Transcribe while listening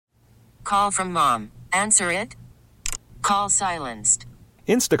call from mom. Answer it. Call silenced.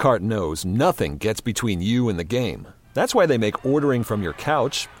 Instacart knows nothing gets between you and the game. That's why they make ordering from your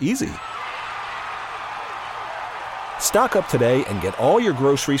couch easy. Stock up today and get all your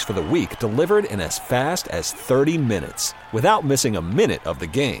groceries for the week delivered in as fast as 30 minutes without missing a minute of the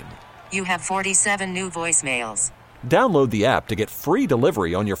game. You have 47 new voicemails. Download the app to get free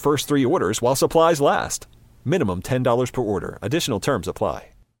delivery on your first 3 orders while supplies last. Minimum $10 per order. Additional terms apply.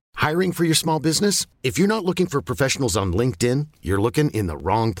 Hiring for your small business? If you're not looking for professionals on LinkedIn, you're looking in the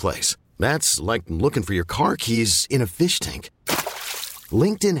wrong place. That's like looking for your car keys in a fish tank.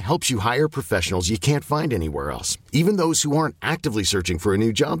 LinkedIn helps you hire professionals you can't find anywhere else, even those who aren't actively searching for a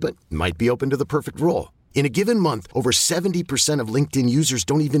new job but might be open to the perfect role. In a given month, over 70% of LinkedIn users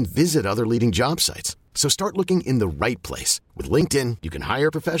don't even visit other leading job sites. So start looking in the right place. With LinkedIn, you can hire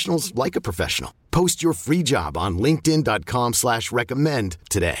professionals like a professional. Post your free job on linkedin.com/recommend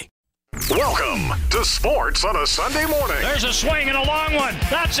today. Welcome to Sports on a Sunday morning. There's a swing and a long one.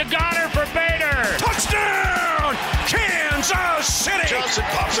 That's a goner for Bader. Touchdown, Kansas City. Johnson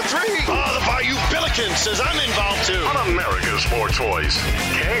pops a three. Oh, the Bayou Billiken says I'm involved too. On America's Sports Voice,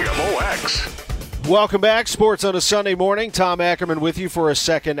 KMOX. Welcome back. Sports on a Sunday morning. Tom Ackerman with you for a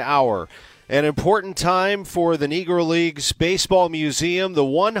second hour. An important time for the Negro Leagues Baseball Museum. The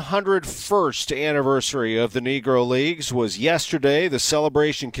 101st anniversary of the Negro Leagues was yesterday. The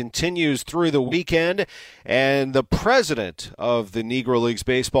celebration continues through the weekend. And the president of the Negro Leagues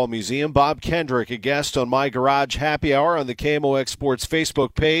Baseball Museum, Bob Kendrick, a guest on My Garage Happy Hour on the KMOX Sports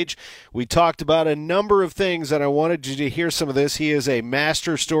Facebook page. We talked about a number of things, and I wanted you to hear some of this. He is a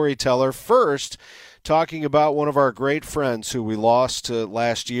master storyteller. First, talking about one of our great friends who we lost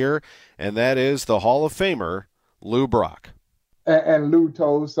last year, and that is the Hall of Famer, Lou Brock. And Lou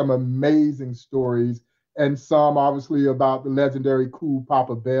told some amazing stories, and some obviously about the legendary Cool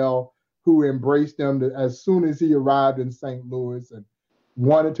Papa Bell, who embraced him as soon as he arrived in St. Louis and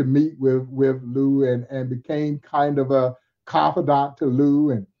wanted to meet with Lou and became kind of a confidant to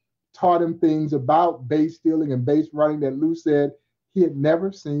Lou and taught him things about base stealing and base running that Lou said he had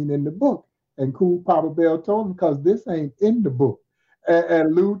never seen in the book. And Cool Papa Bell told him, because this ain't in the book.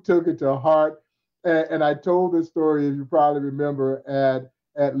 And Lou took it to heart. And I told this story, as you probably remember,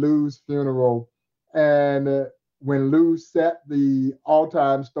 at Lou's funeral. And when Lou set the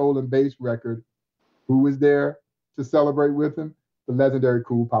all-time stolen base record, who was there to celebrate with him? The legendary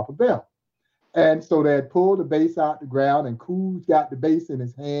Cool Papa Bell. And so they had pulled the base out the ground, and Cool's got the base in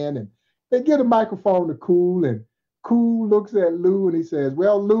his hand. And they get a microphone to Cool, and Cool looks at Lou, and he says,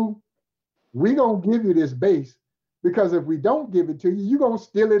 well, Lou, we going to give you this base, because if we don't give it to you, you're going to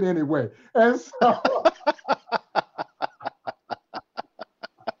steal it anyway. And so,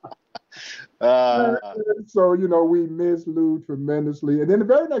 we miss Lou tremendously. And then the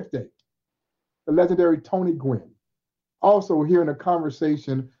very next day, the legendary Tony Gwynn, also hearing a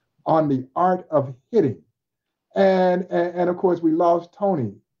conversation on the art of hitting. And of course, we lost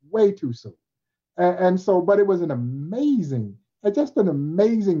Tony way too soon. But it was just an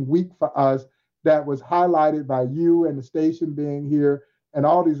amazing week for us that was highlighted by you and the station being here and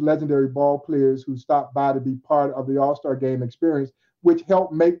all these legendary ball players who stopped by to be part of the All-Star Game experience, which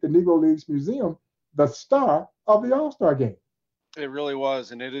helped make the Negro Leagues Museum the star of the All-Star Game. It really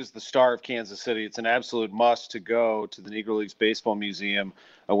was, and it is the star of Kansas City. It's an absolute must to go to the Negro Leagues Baseball Museum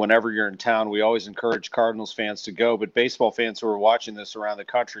whenever you're in town. We always encourage Cardinals fans to go, but baseball fans who are watching this around the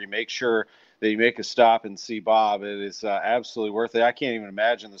country, make sure that you make a stop and see Bob. It is absolutely worth it. I can't even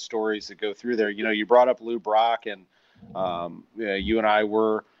imagine the stories that go through there. You know, you brought up Lou Brock, and you and I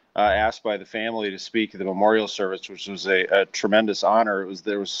were asked by the family to speak at the memorial service, which was a tremendous honor.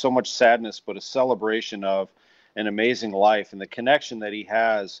 There was so much sadness, but a celebration of an amazing life and the connection that he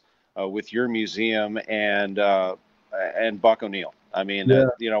has with your museum and Buck O'Neil. I mean,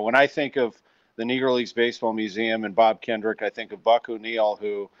 when I think of the Negro Leagues Baseball Museum and Bob Kendrick, I think of Buck O'Neil,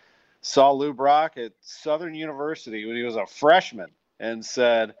 who saw Lou Brock at Southern University when he was a freshman and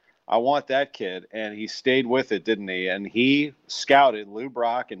said, I want that kid. And he stayed with it, didn't he? And he scouted Lou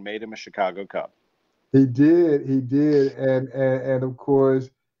Brock and made him a Chicago Cub. He did. And of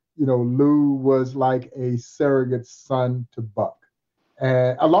course, Lou was like a surrogate son to Buck,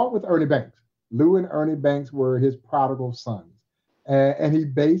 and along with Ernie Banks. Lou and Ernie Banks were his prodigal sons, and he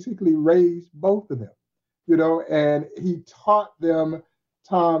basically raised both of them, and he taught them,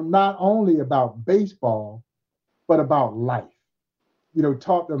 Tom, not only about baseball, but about life.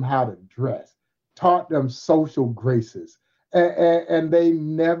 Taught them how to dress, taught them social graces, and they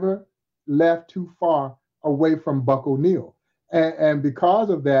never left too far away from Buck O'Neil. And because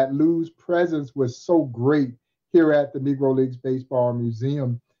of that, Lou's presence was so great here at the Negro Leagues Baseball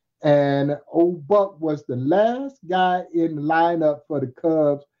Museum. And old Buck was the last guy in the lineup for the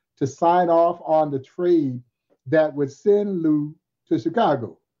Cubs to sign off on the trade that would send Lou to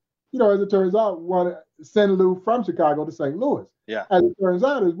Chicago. As it turns out, send Lou from Chicago to St. Louis. Yeah. As it turns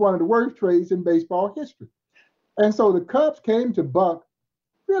out, it's one of the worst trades in baseball history. And so the Cubs came to Buck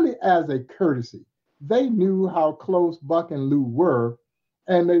really as a courtesy. They knew how close Buck and Lou were,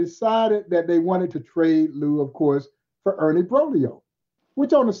 and they decided that they wanted to trade Lou, of course, for Ernie Broglio,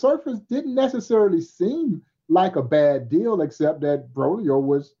 which on the surface didn't necessarily seem like a bad deal, except that Broglio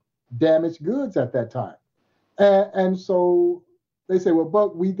was damaged goods at that time. And so they said, well,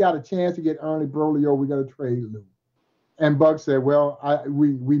 Buck, we got a chance to get Ernie Broglio. We're going to trade Lou. And Buck said, well,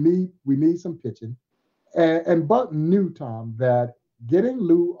 we need some pitching. And Buck knew, Tom, that getting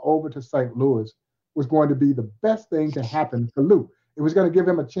Lou over to St. Louis was going to be the best thing to happen for Lou. It was going to give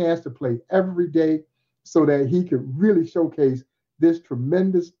him a chance to play every day so that he could really showcase this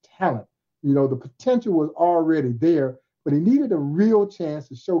tremendous talent. The potential was already there, but he needed a real chance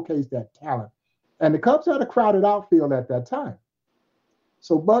to showcase that talent. And the Cubs had a crowded outfield at that time.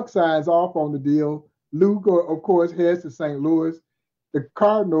 So Buck signs off on the deal. Lou, of course, heads to St. Louis. The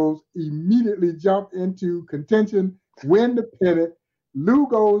Cardinals immediately jump into contention, win the pennant. Lou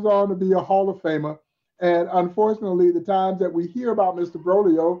goes on to be a Hall of Famer. And unfortunately, the times that we hear about Mr.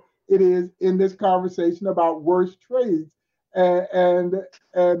 Broglio, it is in this conversation about worst trades. And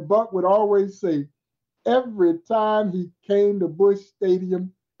Buck would always say, every time he came to Busch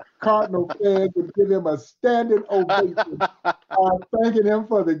Stadium, Cardinal fans would give him a standing ovation, thanking him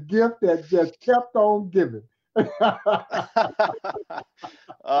for the gift that just kept on giving.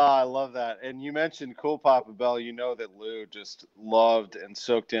 I love that. And you mentioned Cool Papa Bell. That Lou just loved and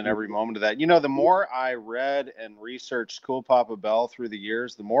soaked in every moment of that. The more I read and researched Cool Papa Bell through the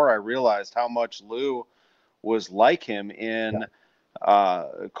years, the more I realized how much Lou was like him in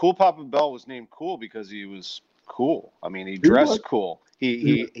Cool Papa Bell was named Cool because he was cool. I mean, he dressed cool.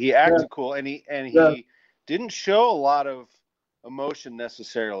 He acted cool, and he didn't show a lot of emotion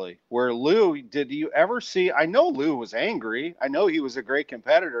necessarily. Where Lou, did you ever see? I know Lou was angry. I know he was a great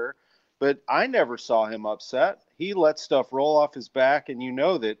competitor, but I never saw him upset. He let stuff roll off his back, and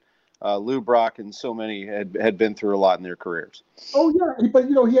that Lou Brock and so many had been through a lot in their careers. Oh yeah, but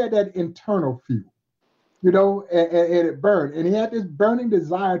he had that internal fuel, and it burned, and he had this burning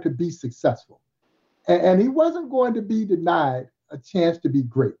desire to be successful, and he wasn't going to be denied a chance to be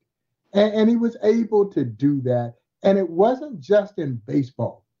great, and he was able to do that. And it wasn't just in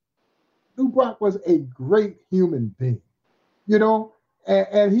baseball. Lou Brock was a great human being,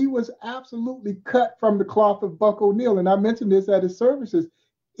 and he was absolutely cut from the cloth of Buck O'Neil. And I mentioned this at his services.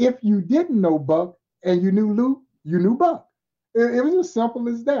 If you didn't know Buck and you knew Lou, you knew Buck. It was as simple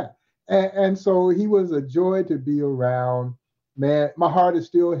as that. And so he was a joy to be around. Man, my heart is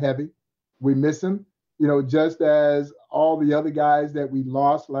still heavy. We miss him, just as all the other guys that we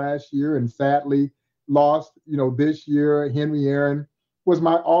lost last year and sadly lost, this year. Henry Aaron was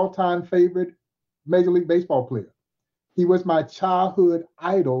my all-time favorite Major League Baseball player. He was my childhood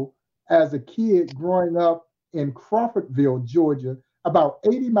idol as a kid growing up in Crawfordville, Georgia, about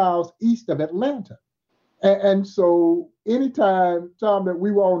 80 miles east of Atlanta. And so anytime, Tom, that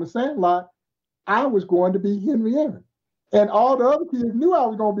we were on the Sandlot, I was going to be Henry Aaron. And all the other kids knew I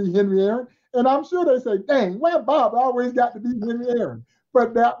was going to be Henry Aaron. And I'm sure they say, dang, well, Bob always got to be Henry Aaron.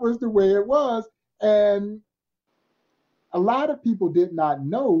 But that was the way it was. And a lot of people did not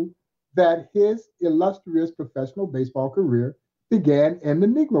know that his illustrious professional baseball career began in the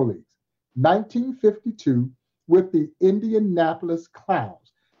Negro Leagues, 1952, with the Indianapolis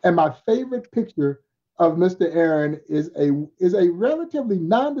Clowns. And my favorite picture of Mr. Aaron is a relatively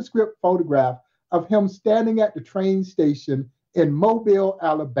nondescript photograph of him standing at the train station in Mobile,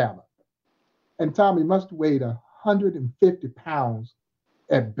 Alabama. And Tommy must have weighed 150 pounds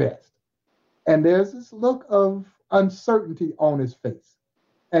at best. And there's this look of uncertainty on his face.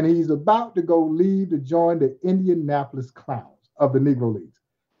 And he's about to go leave to join the Indianapolis Clowns of the Negro Leagues.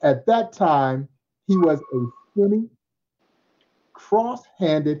 At that time, he was a skinny,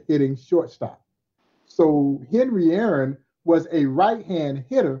 cross-handed hitting shortstop. So Henry Aaron was a right-hand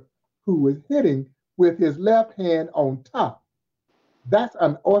hitter who was hitting with his left hand on top. That's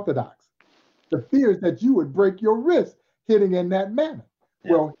unorthodox. The fear is that you would break your wrist hitting in that manner.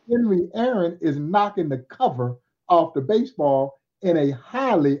 Yeah. Well, Henry Aaron is knocking the cover off the baseball in a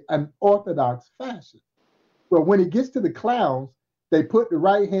highly unorthodox fashion. Well, when he gets to the Clowns, they put the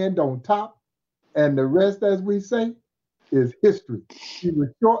right hand on top, and the rest, as we say, is history. He was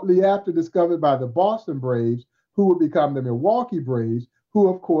shortly after discovered by the Boston Braves, who would become the Milwaukee Braves, who,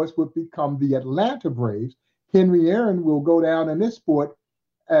 of course, would become the Atlanta Braves. Henry Aaron will go down in this sport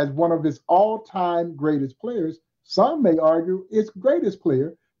as one of his all-time greatest players. Some may argue its greatest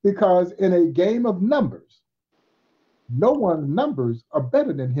player, because in a game of numbers, no one's numbers are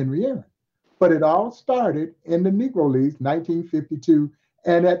better than Henry Aaron. But it all started in the Negro Leagues, 1952.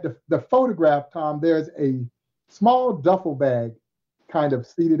 And at the photograph, Tom, there's a small duffel bag kind of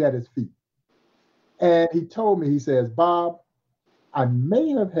seated at his feet. And he told me, he says, Bob, I may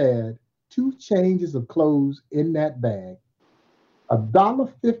have had 2 changes of clothes in that bag,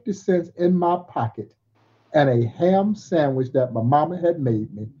 $1.50 in my pocket, and a ham sandwich that my mama had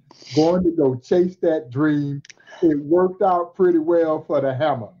made me, going to go chase that dream. It worked out pretty well for the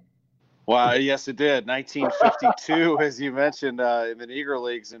Hammer. Well, yes, it did. 1952, as you mentioned, in the Negro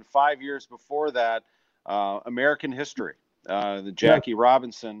Leagues. And 5 years before that, American history. The Jackie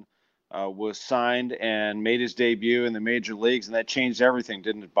Robinson was signed and made his debut in the major leagues, and that changed everything,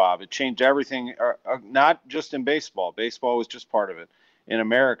 didn't it, Bob? It changed everything, not just in baseball. Baseball was just part of it in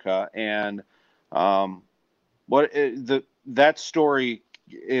America. And that story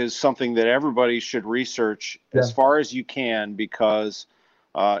is something that everybody should research as far as you can, because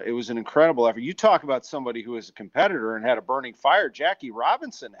it was an incredible effort. You talk about somebody who was a competitor and had a burning fire. Jackie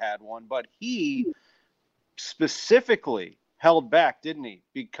Robinson had one, but he specifically held back, didn't he?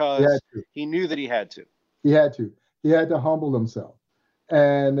 Because he knew that he had to. He had to humble himself.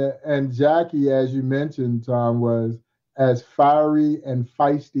 And Jackie, as you mentioned, Tom, was as fiery and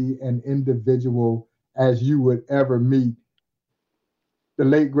feisty an individual as you would ever meet. The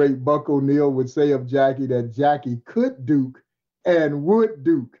late, great Buck O'Neil would say of Jackie that Jackie could duke and would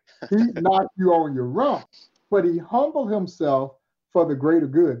duke. He knocked you on your rump, but he humbled himself for the greater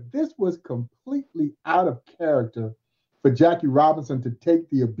good. This was completely out of character for Jackie Robinson to take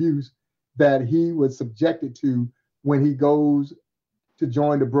the abuse that he was subjected to when he goes to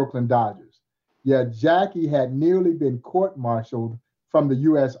join the Brooklyn Dodgers. Yeah, Jackie had nearly been court-martialed from the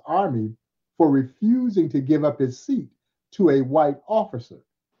U.S. Army for refusing to give up his seat to a white officer.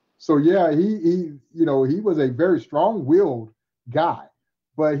 So yeah, he was a very strong-willed guy,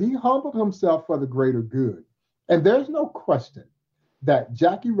 but he humbled himself for the greater good. And there's no question that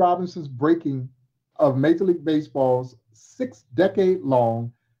Jackie Robinson's breaking of Major League Baseball's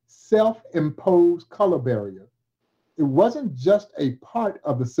 6-decade-long self-imposed color barrier, it wasn't just a part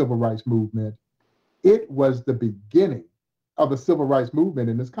of the civil rights movement, it was the beginning of the civil rights movement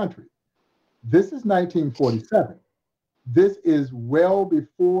in this country. This is 1947. This is well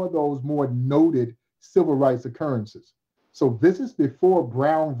before those more noted civil rights occurrences. So this is before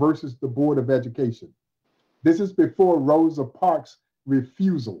Brown versus the Board of Education. This is before Rosa Parks'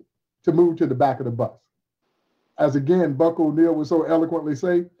 refusal to move to the back of the bus. As again, Buck O'Neil would so eloquently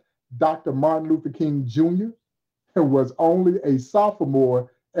say, Dr. Martin Luther King Jr. was only a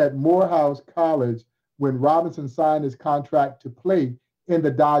sophomore at Morehouse College when Robinson signed his contract to play in the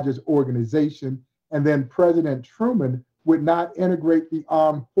Dodgers organization, and then President Truman would not integrate the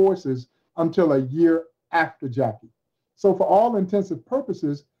armed forces until a year after Jackie. So for all intents and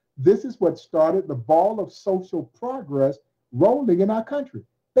purposes, this is what started the ball of social progress rolling in our country,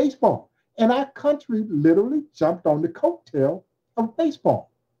 baseball. And our country literally jumped on the coattail of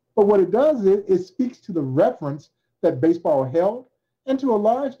baseball. But what it does is it speaks to the reverence that baseball held and to a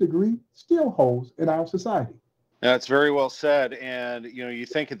large degree still holds in our society. That's very well said. And, you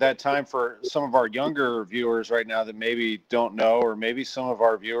think at that time, for some of our younger viewers right now that maybe don't know, or maybe some of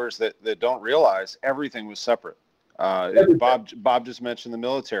our viewers that don't realize, everything was separate. Bob just mentioned the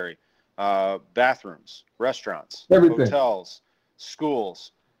military, bathrooms, restaurants, hotels,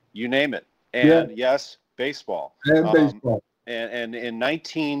 schools, you name it. And yes, baseball. And baseball. And in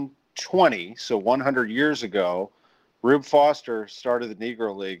 1920, so 100 years ago, Rube Foster started the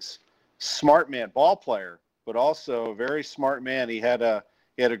Negro Leagues. Smart man, ball player, but also a very smart man. He had a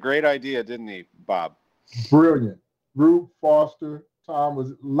great idea, didn't he, Bob? Brilliant. Rube Foster, Tom,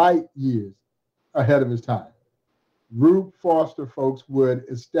 was light years ahead of his time. Rube Foster, folks, would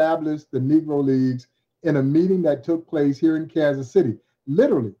establish the Negro Leagues in a meeting that took place here in Kansas City,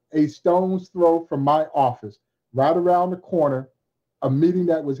 literally a stone's throw from my office, right around the corner, a meeting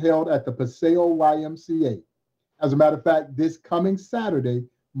that was held at the Paseo YMCA. As a matter of fact, this coming Saturday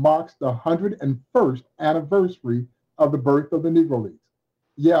marks the 101st anniversary of the birth of the Negro Leagues.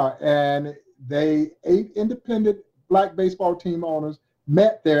 Yeah, and 8 independent Black baseball team owners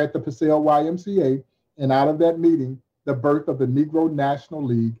met there at the Paseo YMCA, and out of that meeting, the birth of the Negro National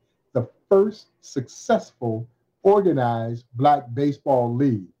League, the first successful organized Black baseball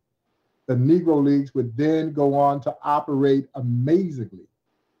league. The Negro Leagues would then go on to operate amazingly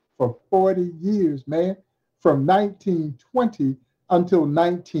for 40 years, man, from 1920 until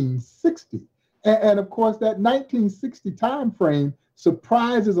 1960. And of course, that 1960 time frame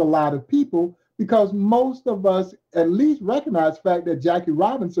surprises a lot of people because most of us at least recognize the fact that Jackie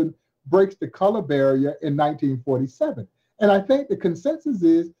Robinson breaks the color barrier in 1947. And I think the consensus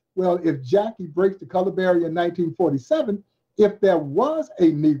is, well, if Jackie breaks the color barrier in 1947, if there was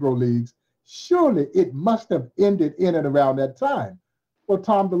a Negro Leagues, surely it must have ended in and around that time. Well,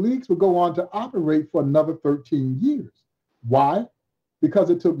 Tom, the leagues would go on to operate for another 13 years. Why?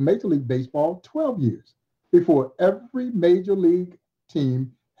 Because it took Major League Baseball 12 years before every Major League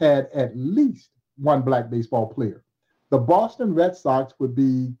team had at least one black baseball player. The Boston Red Sox would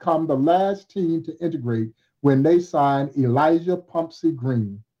become the last team to integrate when they signed Elijah Pumpsie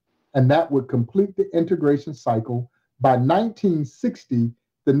Green, and that would complete the integration cycle. By 1960,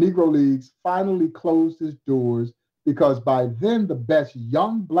 the Negro Leagues finally closed its doors because by then the best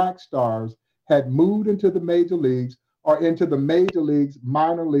young black stars had moved into the major leagues or into the major leagues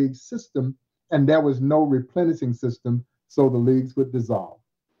minor league system, and there was no replenishing system, so the leagues would dissolve.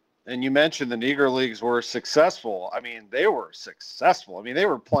 And you mentioned the Negro Leagues were successful. I mean, they were successful. I mean, they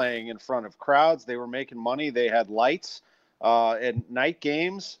were playing in front of crowds. They were making money. They had lights at night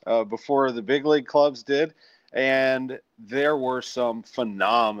games before the big league clubs did. And there were some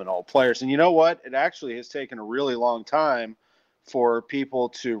phenomenal players. And you know what? It actually has taken a really long time for people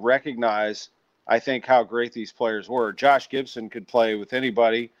to recognize, I think, how great these players were. Josh Gibson could play with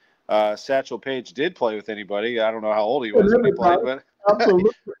anybody. Satchel Paige did play with anybody. I don't know how old he was when he played, but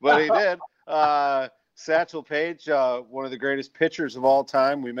but he did. Satchel Paige, one of the greatest pitchers of all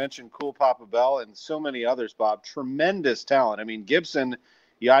time. We mentioned Cool Papa Bell and so many others, Bob. Tremendous talent. I mean, Gibson,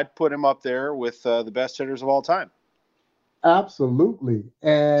 yeah, I'd put him up there with the best hitters of all time. Absolutely.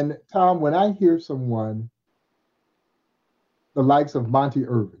 And, Tom, when I hear someone, the likes of Monty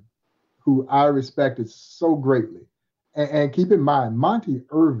Irvin, who I respected so greatly, and keep in mind, Monty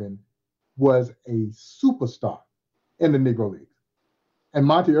Irvin was a superstar in the Negro Leagues. And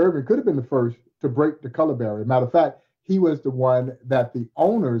Monty Irvin could have been the first to break the color barrier. Matter of fact, he was the one that the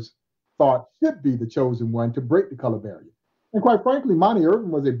owners thought should be the chosen one to break the color barrier. And quite frankly, Monty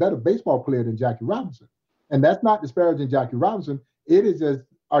Irvin was a better baseball player than Jackie Robinson. And that's not disparaging Jackie Robinson. It is just,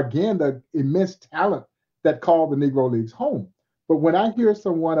 again, the immense talent that called the Negro Leagues home. But when I hear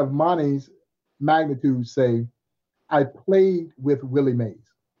someone of Monty's magnitude say, I played with Willie Mays.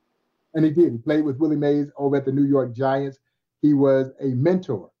 And he did. He played with Willie Mays over at the New York Giants. He was a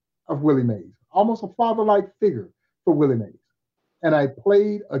mentor of Willie Mays, almost a father-like figure for Willie Mays. And I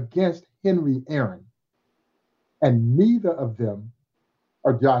played against Henry Aaron. And neither of them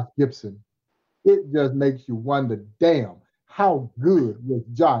are Josh Gibson. It just makes you wonder, damn, how good was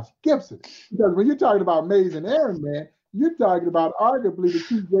Josh Gibson? Because when you're talking about Mays and Aaron, man, you're talking about arguably the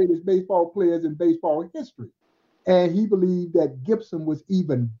two greatest baseball players in baseball history. And he believed that Gibson was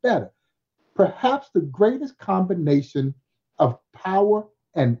even better. Perhaps the greatest combination of power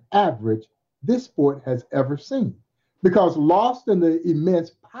and average this sport has ever seen. Because lost in the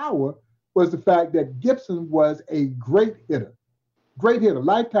immense power was the fact that Gibson was a great hitter,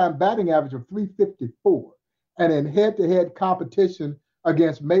 lifetime batting average of .354, and in head-to-head competition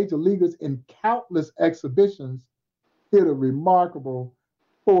against major leaguers in countless exhibitions, hit a remarkable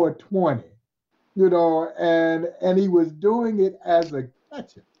 .420. And he was doing it as a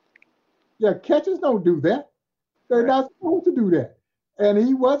catcher. Yeah, catchers don't do that. They're not supposed to do that. And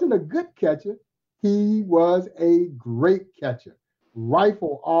he wasn't a good catcher. He was a great catcher.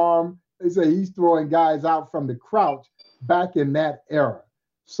 Rifle arm. They say he's throwing guys out from the crouch back in that era.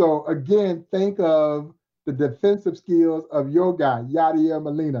 So again, think of the defensive skills of your guy, Yadier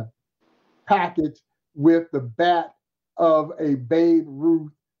Molina, packaged with the bat of a Babe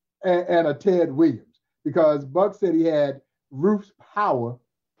Ruth and a Ted Williams, because Buck said he had Ruth's power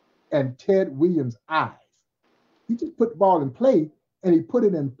and Ted Williams' eyes. He just put the ball in play, and he put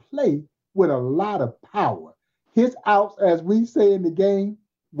it in play with a lot of power. His outs, as we say in the game,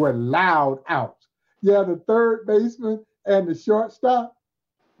 were loud outs. Yeah, the third baseman and the shortstop,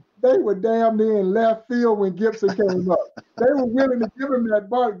 they were damn near in left field when Gibson came up. They were willing to give him that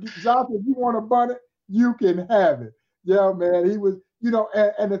bunt. Johnson, if you want to bunt it, you can have it. Yeah, man, he was,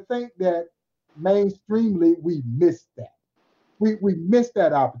 and to think that mainstreamly we missed that. We missed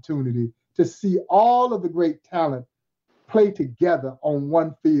that opportunity to see all of the great talent play together on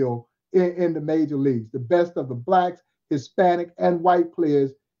one field in the major leagues. The best of the blacks, Hispanic, and white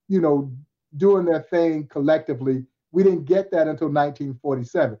players, doing their thing collectively. We didn't get that until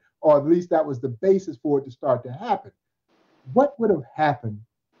 1947, or at least that was the basis for it to start to happen. What would have happened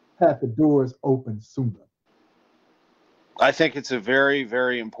had the doors opened sooner? I think it's a very,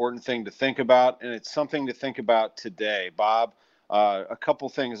 very important thing to think about, and it's something to think about today, Bob. A couple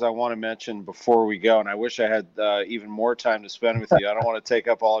things I want to mention before we go, and I wish I had even more time to spend with you. I don't want to take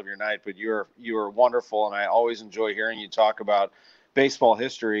up all of your night, but you are wonderful, and I always enjoy hearing you talk about baseball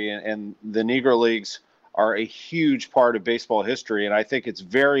history, and the Negro Leagues are a huge part of baseball history, and I think it's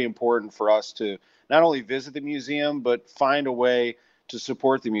very important for us to not only visit the museum, but find a way to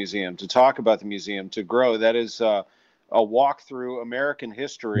support the museum, to talk about the museum, to grow. That is a walk through American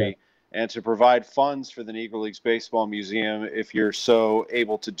history, and to provide funds for the Negro Leagues Baseball Museum. If you're so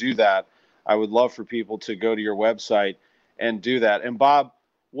able to do that, I would love for people to go to your website and do that. And Bob,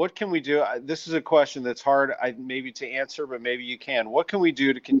 what can we do? This is a question that's hard maybe to answer, but maybe you can. What can we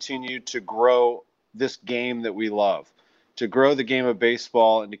do to continue to grow this game that we love, to grow the game of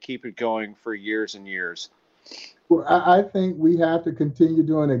baseball and to keep it going for years and years? Well, I think we have to continue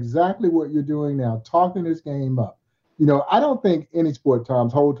doing exactly what you're doing now, talking this game up. You know, I don't think any sport, Tom,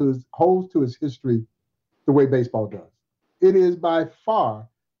 holds to its history the way baseball does. It is by far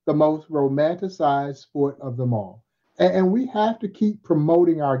the most romanticized sport of them all. And we have to keep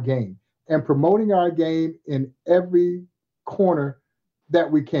promoting our game and promoting our game in every corner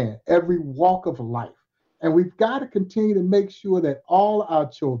that we can, every walk of life. And we've got to continue to make sure that all our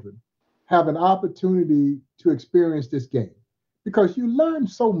children have an opportunity to experience this game, because you learn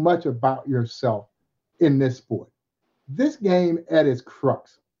so much about yourself in this sport. This game at its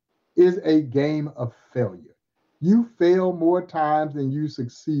crux is a game of failure. You fail more times than you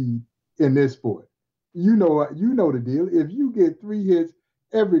succeed in this sport. You know the deal. If you get 3 hits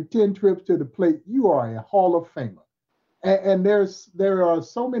every 10 trips to the plate, you are a Hall of Famer. And there are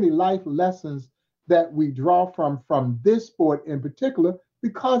so many life lessons that we draw from this sport in particular,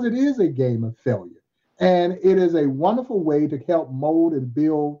 because it is a game of failure. And it is a wonderful way to help mold and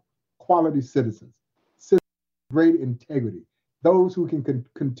build quality citizens with great integrity, those who can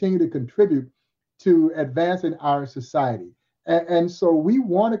continue to contribute to advancing our society. And so we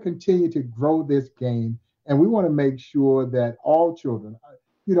want to continue to grow this game, and we want to make sure that all children,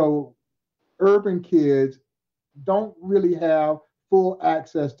 urban kids don't really have full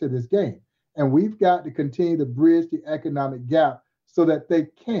access to this game. And we've got to continue to bridge the economic gap so that they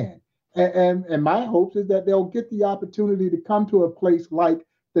can. And my hopes is that they'll get the opportunity to come to a place like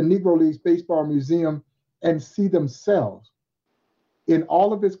the Negro Leagues Baseball Museum and see themselves in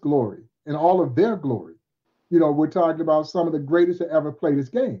all of its glory, in all of their glory. You know, we're talking about some of the greatest that ever played this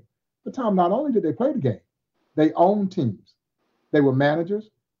game. But Tom, not only did they play the game, they owned teams. They were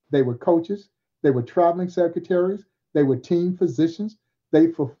managers, they were coaches, they were traveling secretaries, they were team physicians. They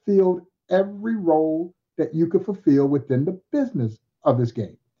fulfilled every role that you could fulfill within the business of this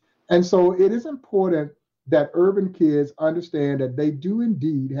game. And so it is important that urban kids understand that they do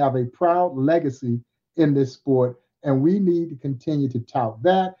indeed have a proud legacy in this sport, and we need to continue to tout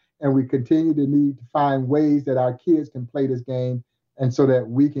that, and we continue to need to find ways that our kids can play this game, and so that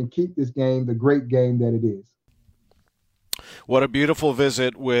we can keep this game the great game that it is. What a beautiful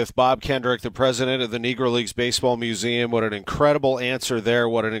visit with Bob Kendrick, the president of the Negro Leagues Baseball Museum. What an incredible answer there.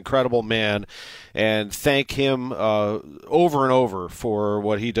 What an incredible man. And thank him over and over for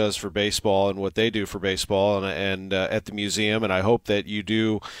what he does for baseball and what they do for baseball and at the museum. And I hope that you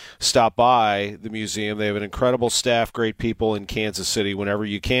do stop by the museum. They have an incredible staff, great people in Kansas City whenever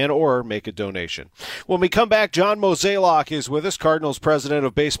you can, or make a donation. When we come back, John Mozeliak is with us, Cardinals president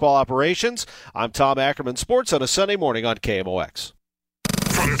of baseball operations. I'm Tom Ackerman, Sports on a Sunday morning on KMOX.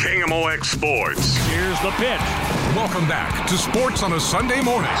 From KMOX Sports. Here's the pitch. Welcome back to Sports on a Sunday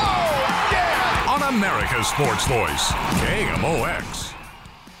morning. Oh, yeah! On America's Sports Voice, KMOX.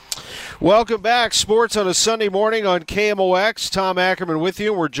 Welcome back, Sports on a Sunday morning on KMOX. Tom Ackerman with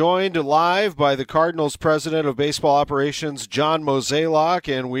you. We're joined live by the Cardinals president of baseball operations, John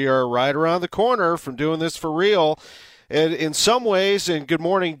Mozeliak, and we are right around the corner from doing this for real. And in some ways, and good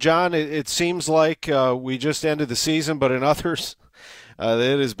morning, John, it seems like we just ended the season, but in others,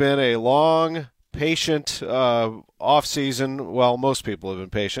 it has been a long, patient off-season. Well, most people have been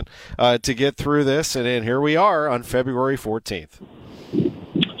patient to get through this, and here we are on February 14th.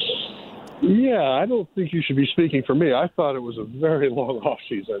 Yeah, I don't think you should be speaking for me. I thought it was a very long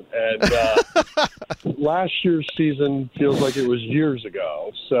off-season, and last year's season feels like it was years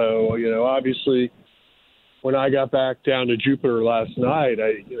ago. So, obviously, when I got back down to Jupiter last night,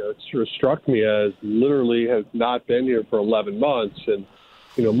 it sort of struck me as literally have not been here for 11 months. And,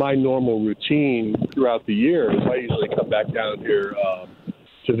 my normal routine throughout the year is I usually come back down here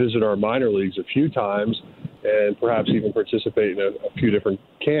to visit our minor leagues a few times and perhaps even participate in a few different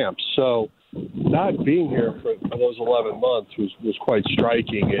camps. So not being here for those 11 months was quite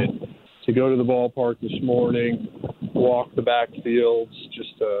striking. And to go to the ballpark this morning, walk the backfields,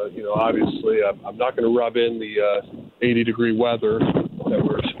 just, obviously I'm not going to rub in 80-degree weather that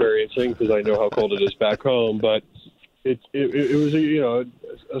we're experiencing, because I know how cold it is back home. But it was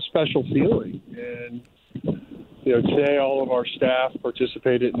a special feeling. And today all of our staff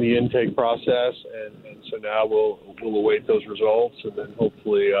participated in the intake process, and so now we'll await those results and then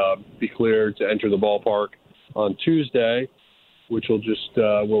hopefully be cleared to enter the ballpark on Tuesday, which will just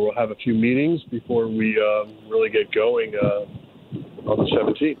where we'll have a few meetings before we really get going on the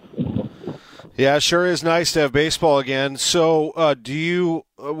 17th. Yeah, it sure is nice to have baseball again. So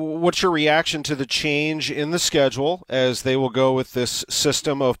what's your reaction to the change in the schedule as they will go with this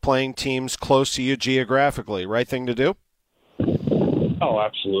system of playing teams close to you geographically? Right thing to do? Oh,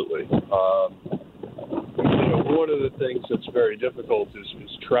 absolutely. One of the things that's very difficult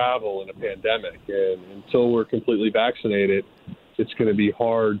is travel in a pandemic. And until we're completely vaccinated, it's going to be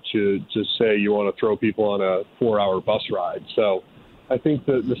hard to say you want to throw people on a 4-hour bus ride. So I think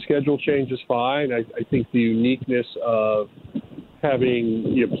the schedule change is fine. I think the uniqueness of having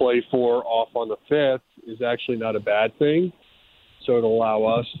you play 4 off on the 5th is actually not a bad thing. So it'll allow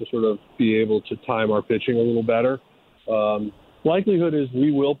us to sort of be able to time our pitching a little better. Likelihood is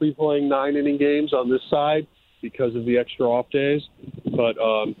we will be playing 9-inning games on this side because of the extra off days. But,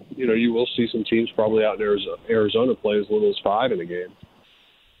 you will see some teams probably out in Arizona play as little as 5 in a game.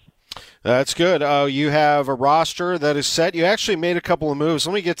 That's good. You have a roster that is set. You actually made a couple of moves.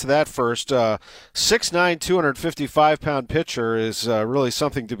 Let me get to that first. 6'9", 255-pound pitcher is really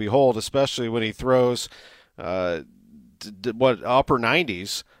something to behold, especially when he throws upper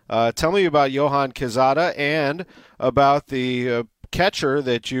 90s. Tell me about Johan Quezada and about the catcher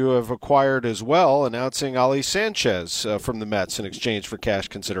that you have acquired as well, announcing Ali Sanchez from the Mets in exchange for cash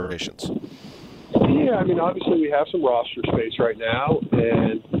considerations. Yeah, obviously we have some roster space right now,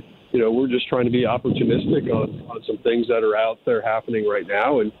 and we're just trying to be opportunistic on some things that are out there happening right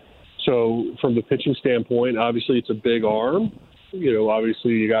now. And so from the pitching standpoint, obviously it's a big arm.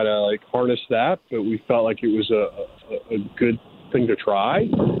 Obviously you got to harness that, but we felt like it was a good thing to try.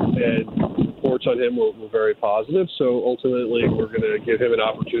 And reports on him were very positive. So ultimately we're going to give him an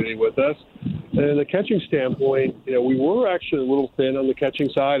opportunity with us. And the catching standpoint, we were actually a little thin on the catching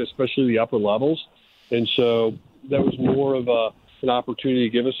side, especially the upper levels. And so that was more of an opportunity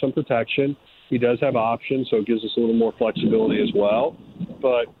to give us some protection. He does have options, so it gives us a little more flexibility as well.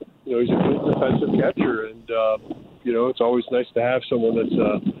 But, he's a good defensive catcher, and, it's always nice to have someone that's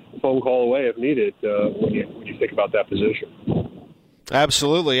a phone call away if needed when you think about that position.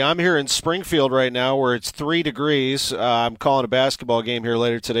 Absolutely. I'm here in Springfield right now where it's 3 degrees. I'm calling a basketball game here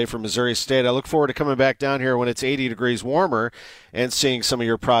later today for Missouri State. I look forward to coming back down here when it's 80 degrees warmer and seeing some of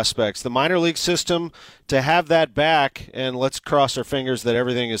your prospects. The minor league system, to have that back, and let's cross our fingers that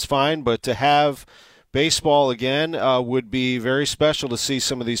everything is fine, but to have baseball again would be very special to see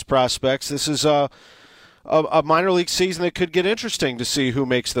some of these prospects. This is a minor league season that could get interesting to see who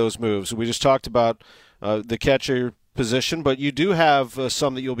makes those moves. We just talked about the catcher position, but you do have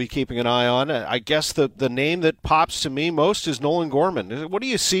some that you'll be keeping an eye on. I guess the name that pops to me most is Nolan Gorman. What do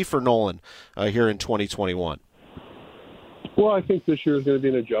you see for Nolan here in 2021? Well, I think this year is going to be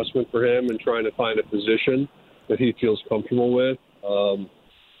an adjustment for him and trying to find a position that he feels comfortable with.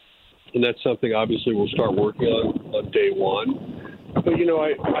 And that's something obviously we'll start working on day one. But,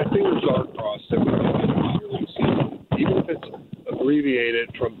 I think there's our crossed that we can really see, even if it's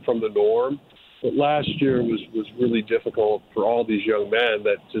abbreviated from the norm. But last year was really difficult for all these young men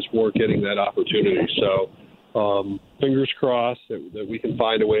that just weren't getting that opportunity. So fingers crossed that we can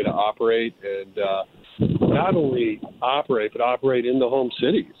find a way to operate and not only operate, but operate in the home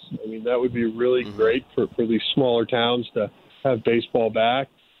cities. That would be really great for these smaller towns to have baseball back.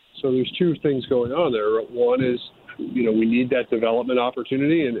 So there's 2 things going on there. One is, we need that development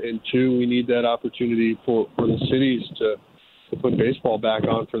opportunity, and 2, we need that opportunity for the cities to put baseball back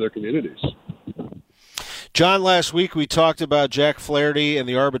on for their communities. John, last week we talked about Jack Flaherty and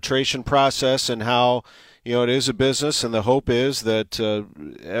the arbitration process and how, it is a business, and the hope is that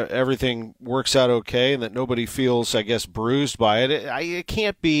everything works out okay and that nobody feels, I guess, bruised by it. It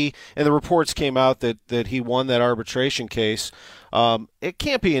can't be, and the reports came out that he won that arbitration case. It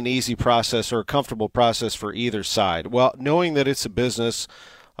can't be an easy process or a comfortable process for either side. Well, knowing that it's a business,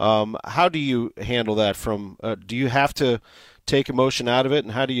 how do you handle that do you have to take emotion out of it,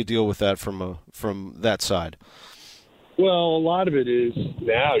 and how do you deal with that from that side? Well, a lot of it is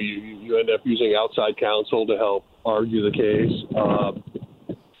now you end up using outside counsel to help argue the case.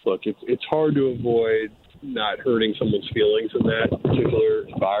 Look, it's hard to avoid not hurting someone's feelings in that particular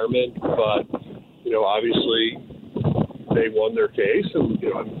environment, but obviously they won their case, and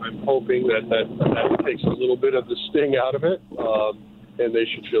I'm hoping that takes a little bit of the sting out of it, and they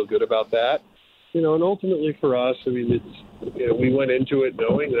should feel good about that. and ultimately for us, I mean, it's, we went into it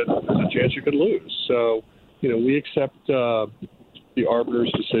knowing that there's a chance you could lose. So, we accept the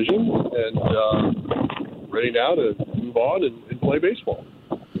arbiter's decision and ready now to move on and play baseball.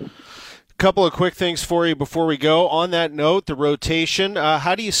 Couple of quick things for you before we go. On that note, the rotation,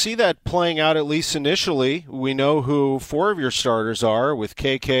 how do you see that playing out, at least initially? We know who 4 of your starters are, with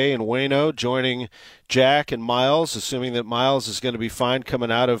KK and Waino joining Jack and Miles, assuming that Miles is going to be fine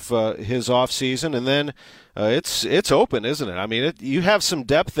coming out of his offseason. And then it's open, isn't it? I mean, you have some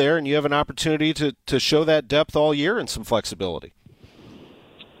depth there, and you have an opportunity to show that depth all year and some flexibility.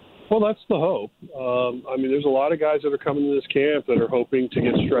 Well, that's the hope. I mean, there's a lot of guys that are coming to this camp that are hoping to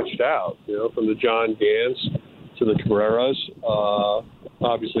get stretched out, from the John Gans to the Cabreras.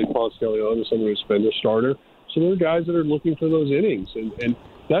 Obviously, Ponce de Leon is someone who's been the starter. So there are guys that are looking for those innings. And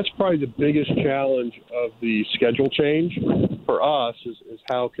that's probably the biggest challenge of the schedule change for us is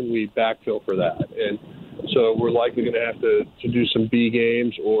how can we backfill for that. And so we're likely going to have to do some B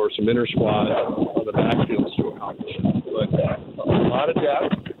games or some inter-squad on the backfields to accomplish it. But a lot of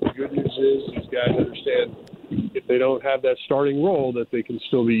depth. The good news is these guys understand if they don't have that starting role that they can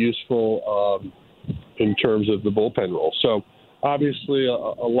still be useful in terms of the bullpen role. So obviously a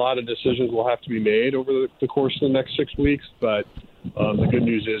lot of decisions will have to be made over the course of the next 6 weeks, but the good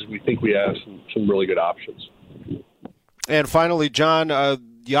news is we think we have some really good options. And finally, John,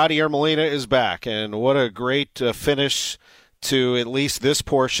 Yadier Molina is back, and what a great finish to at least this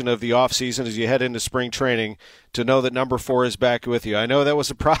portion of the offseason as you head into spring training to know that number 4 is back with you. I know that was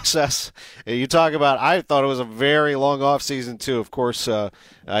a process. You talk about, I thought it was a very long offseason too. Of course,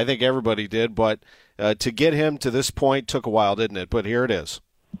 I think everybody did, but to get him to this point took a while, didn't it? But here it is.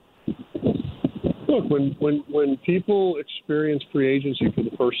 Look, when people experience free agency for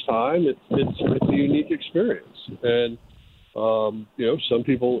the first time, it's a unique experience. And some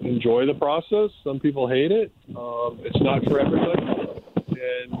people enjoy the process. Some people hate it. It's not for everybody.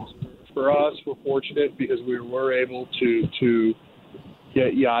 And for us, we're fortunate because we were able to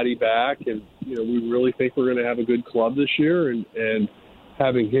get Yadi back. And, we really think we're going to have a good club this year. And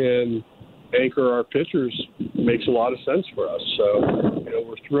having him anchor our pitchers makes a lot of sense for us. So,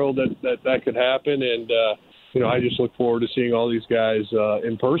 we're thrilled that could happen. And, I just look forward to seeing all these guys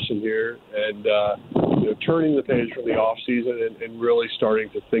in person here and, turning the page from the off season and really starting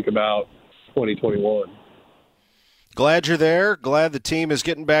to think about 2021. Glad you're there. Glad the team is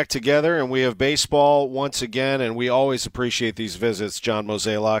getting back together, and we have baseball once again, and we always appreciate these visits, John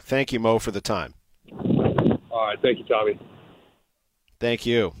Mozeliak. Thank you, Mo, for the time. All right. Thank you, Tommy. Thank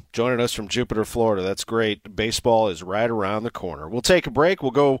you. Joining us from Jupiter, Florida. That's great. Baseball is right around the corner. We'll take a break. We'll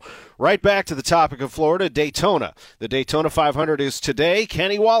go right back to the topic of Florida, Daytona. The Daytona 500 is today.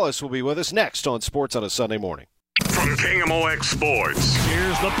 Kenny Wallace will be with us next on Sports on a Sunday Morning. From KMOX Sports.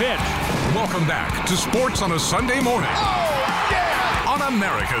 Here's the pitch. Welcome back to Sports on a Sunday Morning. Oh, yeah! On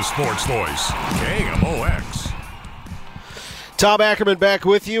America's Sports Voice, KMOX. Tom Ackerman back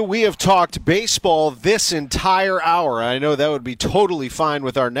with you. We have talked baseball this entire hour. I know that would be totally fine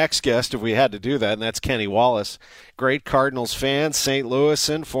with our next guest if we had to do that, and that's Kenny Wallace. Great Cardinals fan, St.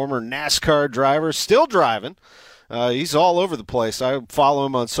 Louisan, former NASCAR driver, still driving. He's all over the place. I follow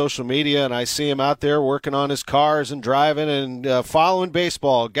him on social media, and I see him out there working on his cars and driving and following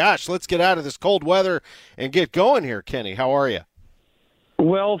baseball. Gosh, let's get out of this cold weather and get going here, Kenny. How are you?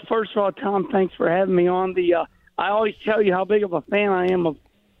 Well, first of all, Tom, thanks for having me on. I always tell you how big of a fan I am of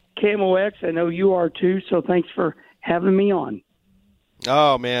KMOX. I know you are too, so thanks for having me on.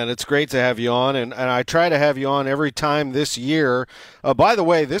 Oh, man, it's great to have you on, and I try to have you on every time this year. By the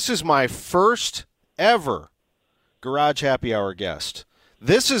way, this is my first ever Garage Happy Hour guest.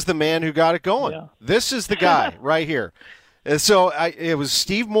 This is the man who got it going. Yeah. This is the guy right here. And so it was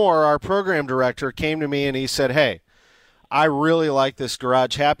Steve Moore, our program director, came to me and he said, hey, I really like this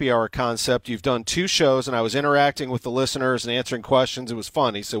Garage Happy Hour concept. You've done 2 shows, and I was interacting with the listeners and answering questions. It was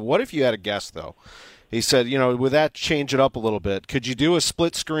fun. He said, what if you had a guest, though? He said, would that change it up a little bit? Could you do a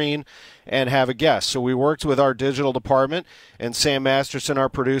split screen and have a guest? So we worked with our digital department, and Sam Masterson, our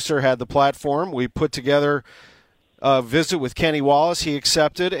producer, had the platform. We put together a visit with Kenny Wallace. He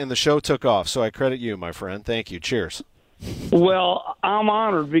accepted, and the show took off. So I credit you, my friend. Thank you. Cheers. Well, I'm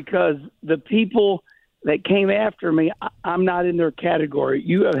honored because the people that came after me, I'm not in their category.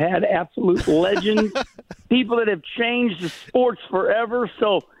 You have had absolute legends, people that have changed the sports forever.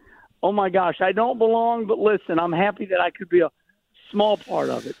 So, oh my gosh, I don't belong, but listen, I'm happy that I could be a small part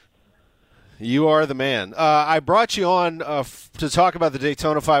of it. You are the man. I brought you on to talk about the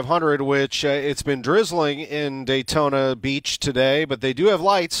Daytona 500, which it's been drizzling in Daytona Beach today, but they do have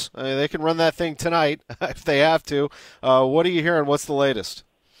lights. They can run that thing tonight if they have to. What are you hearing? What's the latest?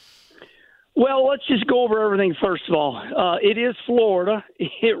 Well, let's just go over everything first of all. It is Florida.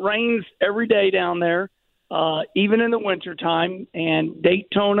 It rains every day down there, even in the wintertime. And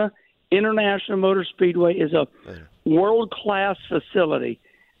Daytona International Motor Speedway is a world-class facility.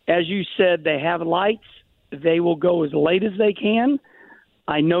 As you said, they have lights. They will go as late as they can.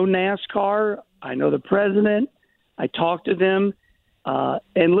 I know NASCAR. I know the president. I talked to them.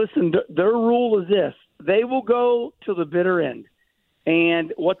 And listen, their rule is this. They will go to the bitter end.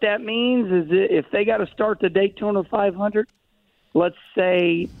 And what that means is that if they got to start the Daytona 500, let's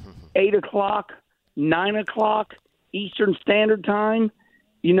say 8 o'clock, 9 o'clock Eastern Standard Time,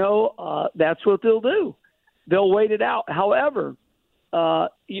 that's what they'll do. They'll wait it out. However,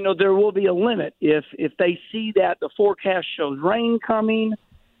 there will be a limit. If they see that the forecast shows rain coming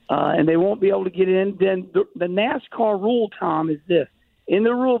and they won't be able to get in, then the NASCAR rule, Tom, is this. In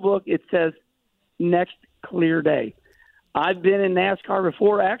the rule book, it says next clear day. I've been in NASCAR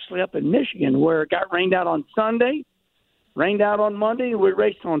before, actually up in Michigan, where it got rained out on Sunday, rained out on Monday, and we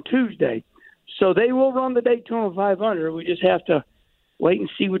raced on Tuesday. So they will run the Daytona 500. We just have to wait and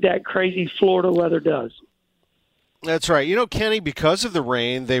see what that crazy Florida weather does. That's right. Kenny, because of the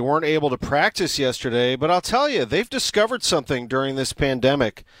rain, they weren't able to practice yesterday, but I'll tell you, they've discovered something during this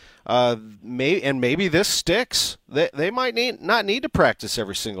pandemic. Maybe this sticks. They might not need to practice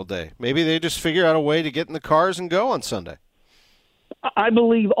every single day. Maybe they just figure out a way to get in the cars and go on Sunday. I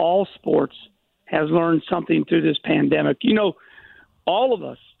believe all sports has learned something through this pandemic. All of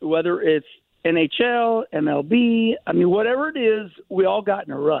us, whether it's NHL, MLB, whatever it is, we all got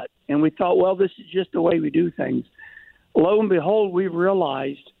in a rut. And we thought, well, this is just the way we do things. Lo and behold, we've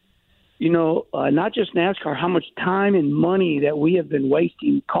realized, not just NASCAR, how much time and money that we have been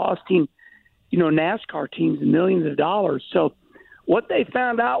wasting, costing, NASCAR teams millions of dollars. So what they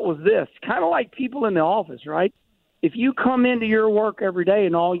found out was this, kind of like people in the office, right? If you come into your work every day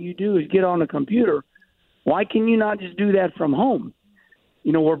and all you do is get on a computer, why can you not just do that from home?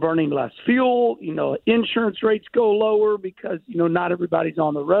 We're burning less fuel, insurance rates go lower because, not everybody's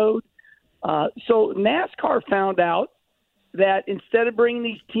on the road. So NASCAR found out that instead of bringing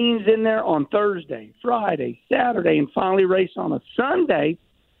these teams in there on Thursday, Friday, Saturday, and finally race on a Sunday,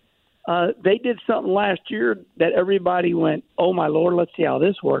 they did something last year that everybody went, oh, my Lord, let's see how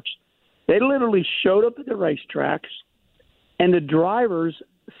this works. They literally showed up at the racetracks, and the drivers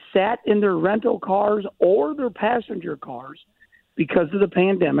sat in their rental cars or their passenger cars because of the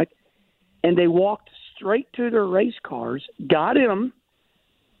pandemic, and they walked straight to their race cars, got in them,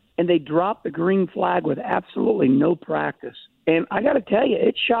 and they dropped the green flag with absolutely no practice. And I got to tell you,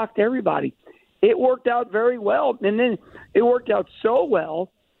 it shocked everybody. It worked out very well. And then it worked out so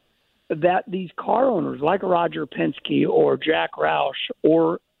well that these car owners like Roger Penske or Jack Roush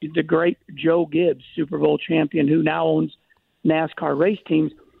or the great Joe Gibbs, Super Bowl champion, who now owns NASCAR race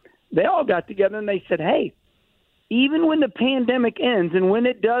teams, they all got together and they said, hey, even when the pandemic ends, and when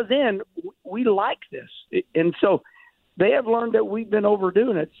it does end, we like this. And so they have learned that we've been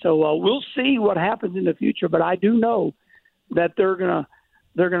overdoing it. So we'll see what happens in the future. But I do know that they're gonna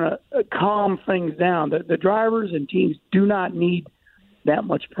calm things down. The drivers and teams do not need that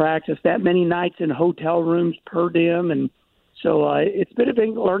much practice, that many nights in hotel rooms per diem, and so it's been a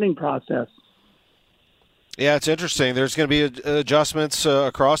big learning process. Yeah, it's interesting. There's going to be adjustments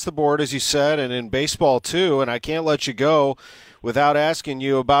across the board, as you said, and in baseball too. And I can't let you go without asking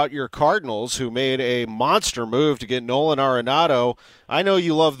you about your Cardinals, who made a monster move to get Nolan Arenado. I know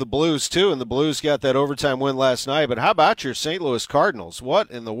you love the Blues too, and the Blues got that overtime win last night. But how about your St. Louis Cardinals?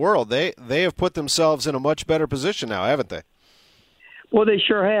 What in the world? They have put themselves in a much better position now, haven't they? Well, they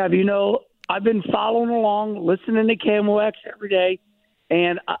sure have. I've been following along, listening to KMOX every day.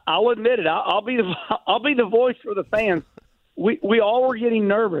 And I'll admit it. I'll be the voice for the fans. We all were getting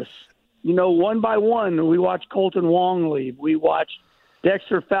nervous. One by one, we watched Colton Wong leave. We watched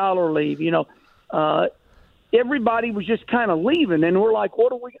Dexter Fowler leave. Everybody was just kind of leaving, and we're like,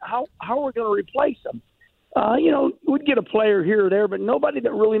 how are we going to replace them? We'd get a player here or there, but nobody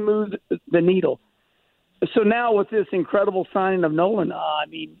that really moved the needle. So now with this incredible signing of Nolan,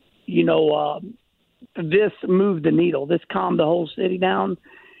 this moved the needle. This calmed the whole city down.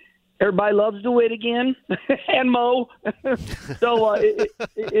 Everybody loves to win again, and Mo. So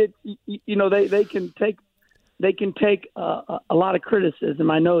they can take a lot of criticism.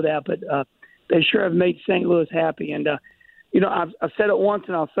 I know that, but they sure have made St. Louis happy. And I've said it once,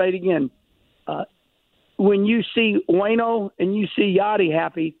 and I'll say it again. When you see Waino and you see Yachty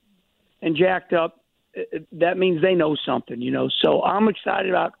happy and jacked up, that means they know something. So I'm excited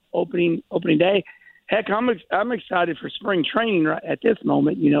about opening day. Heck, I'm excited for spring training right at this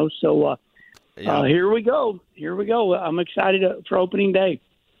moment, So here we go. I'm excited for opening day.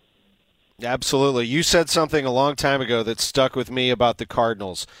 Absolutely. You said something a long time ago that stuck with me about the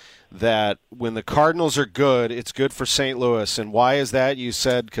Cardinals, that when the Cardinals are good, it's good for St. Louis. And why is that? You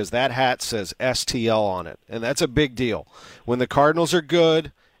said because that hat says STL on it, and that's a big deal. When the Cardinals are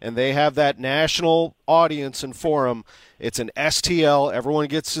good and they have that national audience and forum, it's an STL. Everyone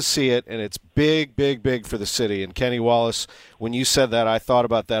gets to see it, and it's big, big, big for the city. And Kenny Wallace, when you said that, I thought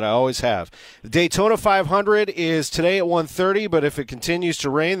about that. I always have. The Daytona 500 is today at 1:30, but if it continues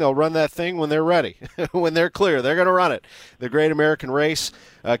to rain, they'll run that thing when they're ready. When they're clear, they're going to run it. The Great American Race.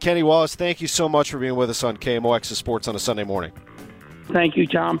 Kenny Wallace, thank you so much for being with us on KMOX Sports on a Sunday morning. Thank you,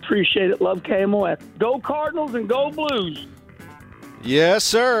 Tom. Appreciate it. Love KMOX. Go Cardinals and go Blues. Yes,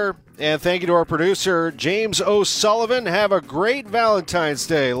 sir. And thank you to our producer, James O'Sullivan. Have a great Valentine's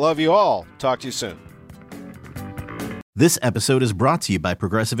Day. Love you all. Talk to you soon. This episode is brought to you by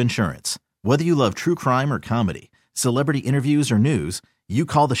Progressive Insurance. Whether you love true crime or comedy, celebrity interviews or news, you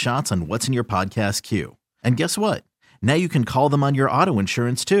call the shots on what's in your podcast queue. And guess what? Now you can call them on your auto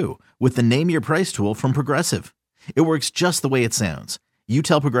insurance too with the Name Your Price tool from Progressive. It works just the way it sounds. You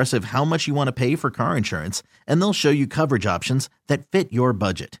tell Progressive how much you want to pay for car insurance, and they'll show you coverage options that fit your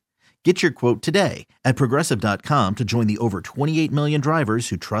budget. Get your quote today at Progressive.com to join the over 28 million drivers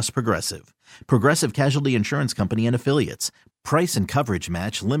who trust Progressive. Progressive Casualty Insurance Company and Affiliates. Price and coverage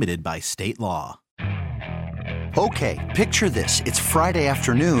match limited by state law. Okay, picture this. It's Friday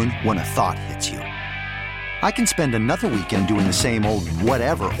afternoon when a thought hits you. I can spend another weekend doing the same old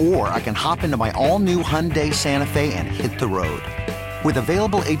whatever, or I can hop into my all-new Hyundai Santa Fe and hit the road. With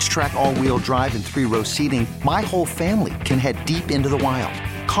available H-Track all-wheel drive and 3-row seating, my whole family can head deep into the wild.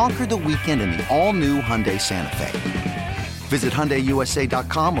 Conquer the weekend in the all-new Hyundai Santa Fe. Visit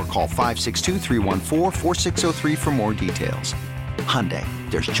HyundaiUSA.com or call 562-314-4603 for more details. Hyundai,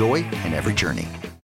 there's joy in every journey.